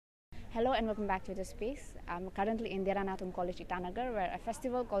Hello and welcome back to the space. I'm currently in Dera Natung College, Itanagar, where a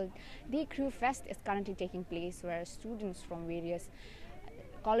festival called the Creo Fest is currently taking place, where students from various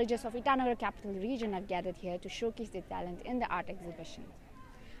colleges of Itanagar capital region have gathered here to showcase their talent in the art exhibition.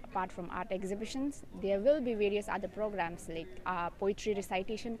 Apart from art exhibitions, there will be various other programs like poetry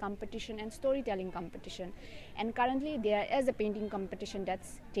recitation competition and storytelling competition. And currently there is a painting competition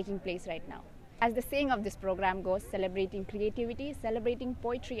that's taking place right now. As the saying of this program goes, celebrating creativity, celebrating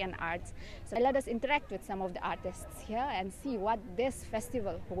poetry and arts. So let us interact with some of the artists here and see what this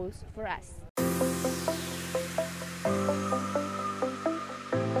festival holds for us.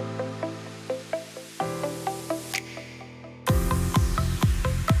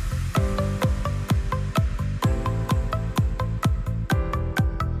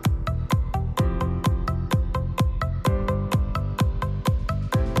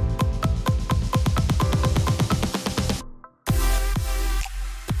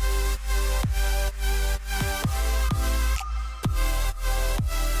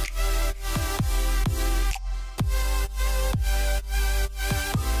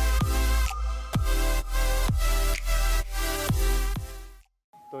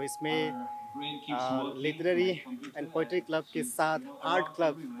 तो इसमें literary and poetry club के साथ art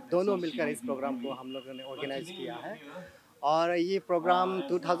club दोनों मिलकर इस programme को हम लोगों ने ऑर्गेनाइज किया है और ये प्रोग्राम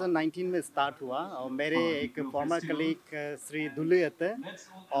 2019 में स्टार्ट हुआ और मेरे एक फॉर्मर कलीग श्री दुल्लियत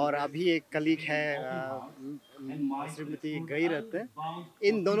और अभी एक कलीग है श्रीमती गईरत,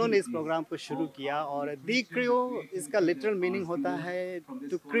 इन दोनों ने इस प्रोग्राम को शुरू किया और दी क्रियो इसका लिटरल मीनिंग होता है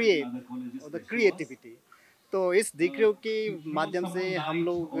टू क्रिएट और द क्रिएटिविटी। तो इस दी क्रियो के माध्यम से हम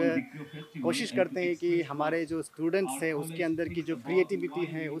लोग कोशिश करते हैं कि हमारे जो स्टूडेंट्स हैं उसके अंदर की जो क्रिएटिविटी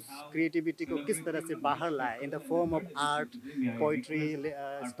है उस क्रिएटिविटी को किस तरह से बाहर लाए in the form of art, poetry,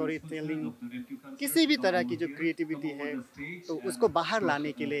 story telling, किसी भी तरह की जो क्रिएटिविटी है तो उसको बाहर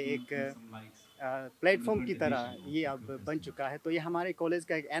लाने के लिए एक प्लेटफॉर्म की तरह ये अब बन चुका है। तो ये हमारे कॉलेज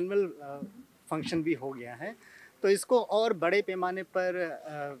का एक एनुअल फंक्शन भी हो गया है। तो इसको और बड़े पैमाने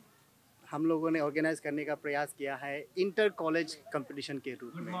पर हम लोगों ने ऑर्गेनाइज करने का प्रयास किया है इंटर कॉलेज कंपटीशन के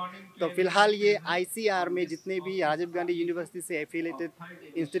रूप में। तो फिलहाल ये आईसीआर में जितने भी राजीव गांधी यूनिवर्सिटी से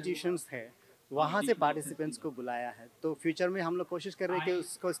एफिलेटेड इंस्टीट्यूशंस है वहाँ से पार्टिसिपेंट्स को बुलाया है। तो फ्यूचर में हम लोग कोशिश कर रहे हैं कि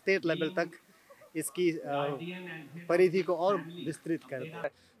उसको स्टेट लेवल तक इसकी परिधि को और विस्तृत कर।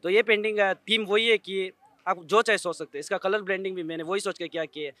 तो ये पेंटिंग का थीम वही है कि आप जो चाहे सोच सकते हैं। इसका कलर ब्लेंडिंग भी मैंने वही सोच के किया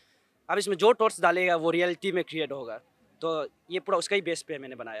कि आप इसमें जो टॉर्च डालेगा वो रियलिटी में क्रिएट होगा। तो ये पूरा उसका ही बेस पे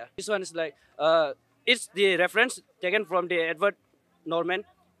मैंने बनाया। This one is like it's the reference taken from the Edward Norman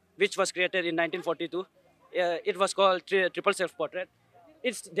which was created in 1942. It was called triple self portrait.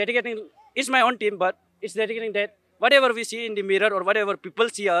 It's my own team, but it's dedicating that whatever we see in the mirror or whatever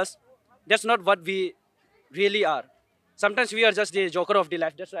people see us, that's not what we really are. Sometimes we are just the joker of the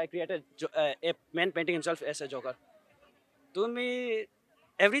life. That's why I created a man painting himself as a joker. To me,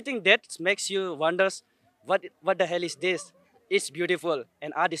 everything that makes you wonders what the hell is this? It's beautiful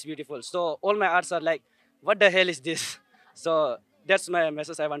and art is beautiful. So all my arts are like, what the hell is this? So that's my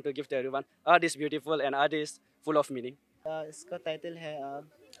message I want to give to everyone. Art is beautiful and art is full of meaning. इसका title है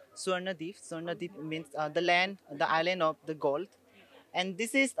Swarnadweep. Swarnadweep means the land, the island of the gold. And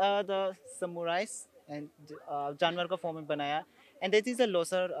this is the samurais and जानवर का form में बनाया। And this is a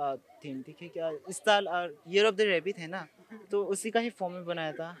Losar theme. देखिए क्या इस साल ईयर ऑफ द रैबिट है ना, तो उसी का ही फॉर्म में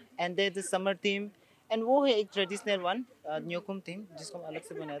बनाया था। And there the summer theme and वो है एक ट्रेडिशनल वन न्योकुम थीम जिसको हम अलग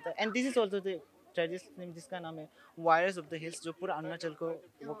से बनाया था। And this is also the traditional theme जिसका नाम है वायर्स ऑफ द हिल्स, जो पूरा अरुणाचल को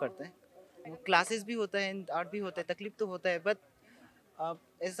वो करता है। वो क्लासेस भी होता है, आर्ट भी होता है, तकलीफ तो होता है, बट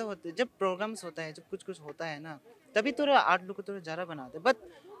ऐसा होता है जब प्रोग्राम्स होता है, जब कुछ कुछ होता है ना, तभी थोड़ा आर्ट लोग को थोड़ा ज़्यादा बनाते हैं। बट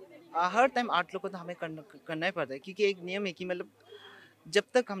हर टाइम आर्ट लोग को तो हमें करना ही पड़ता है, क्योंकि एक नियम है कि मतलब जब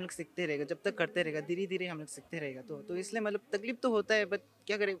तक हम लोग सीखते रहेगा, जब तक करते रहेगा, धीरे धीरे हम लोग सीखते रहेगा। तो इसलिए मतलब तकलीफ तो होता है, बट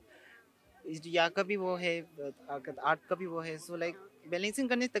क्या करें, या का भी वो है, आर्ट का भी वो है। सो लाइक बैलेंसिंग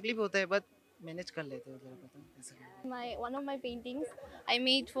करने से तकलीफ होता है, बट मैनेज कर लेते हैं। One of my paintings I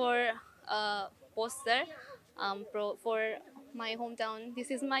made for a poster for my hometown.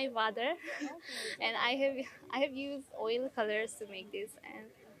 This is my father, and I have used oil colors to make this. And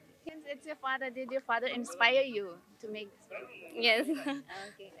Since it's your father, did your father inspire you to make this? yes,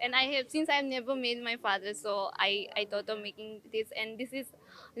 Okay. and since I've never made my father, so I thought of making this, and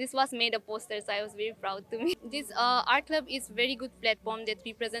this was made a poster, so I was very proud to me. This art club is very good platform that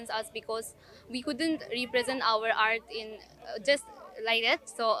represents us, because we couldn't represent our art in just like that.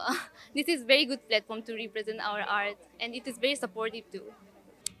 So this is very good platform to represent our art, and it is very supportive too.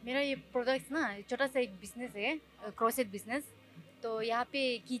 मेरा ये products ना छोटा सा एक business है, क्रोसेट business. तो यहाँ पे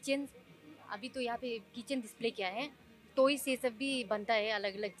किचन, अभी तो यहाँ पे किचन डिस्प्ले किया है, टॉय से सब भी बनता है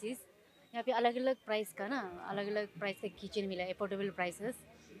अलग अलग चीज़। यहाँ पे अलग अलग प्राइस का ना, अलग अलग प्राइस का किचन मिला है, अफोर्डेबल प्राइसेस।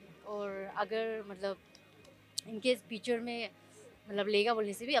 और अगर मतलब इनकेस फ्यूचर में मतलब लेगा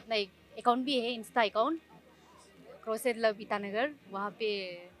बोलने से भी अपना एक अकाउंट भी है, इंस्टा अकाउंट क्रोसेट लव ईटानगर, वहाँ पे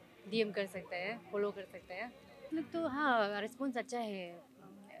डीएम कर सकता है, फॉलो कर सकता है। मतलब तो हाँ, रिस्पॉन्स अच्छा है,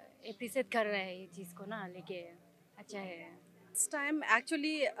 अप्रिशिएट कर रहा है ये चीज़ को ना लेके, अच्छा है। इस टाइम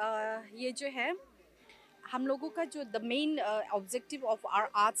एक्चुअली ये जो है हम लोगों का जो the main objective of our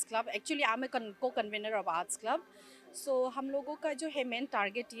arts club, actually I M A को कन्वीनर ऑफ आर्ट्स क्लब। सो हम लोगों का जो है मेन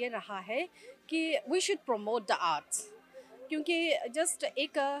टारगेट ये रहा है कि we should promote the arts, क्योंकि जस्ट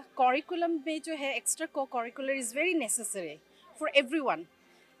एक करिकुलम में जो है एक्स्ट्रा को curricular is very necessary for everyone,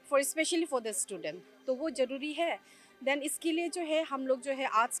 for specially for the student, तो वो ज़रूरी है। देन इसके लिए जो है हम लोग जो है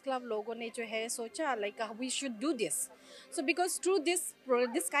आर्ट्स क्लब लोगों ने जो है सोचा like we should do this. So because through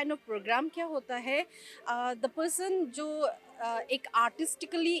this kind of programme क्या होता है, द पर्सन जो एक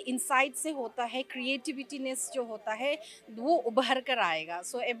आर्टिस्टिकली इनसाइड से होता है, क्रिएटिविटीनेस जो होता है वो उभर कर आएगा।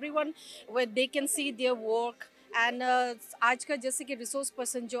 So everyone they can see their work and आज का जैसे कि रिसोर्स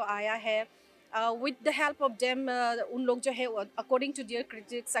पर्सन जो आया है, with the help of them उन लोग जो है according to their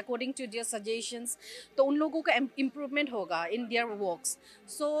critics, according to their suggestions, तो उन लोगों का improvement होगा in their works.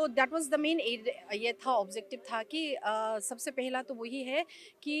 So that was the main ये था objective था कि सबसे पहला तो वही है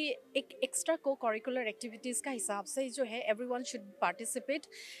कि एक extra co-curricular activities का हिसाब से जो है everyone should participate,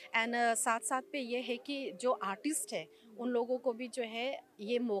 and साथ साथ पे ये है कि जो artist है उन लोगों को भी जो है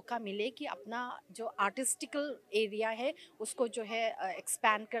ये मौका मिले कि अपना जो आर्टिस्टिकल एरिया है उसको जो है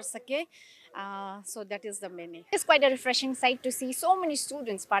एक्सपैंड कर सके। So that is the meaning. It's quite a refreshing sight to see so many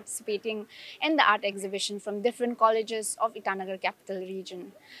students participating in the art exhibition from different colleges of Itanagar capital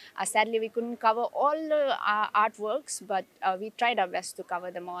region. Sadly, we couldn't cover all the artworks, but we tried our best to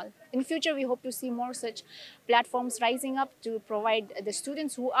cover them all. In future, we hope to see more such platforms rising up to provide the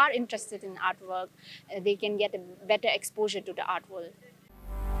students who are interested in artwork, they can get a better exposure to the art world.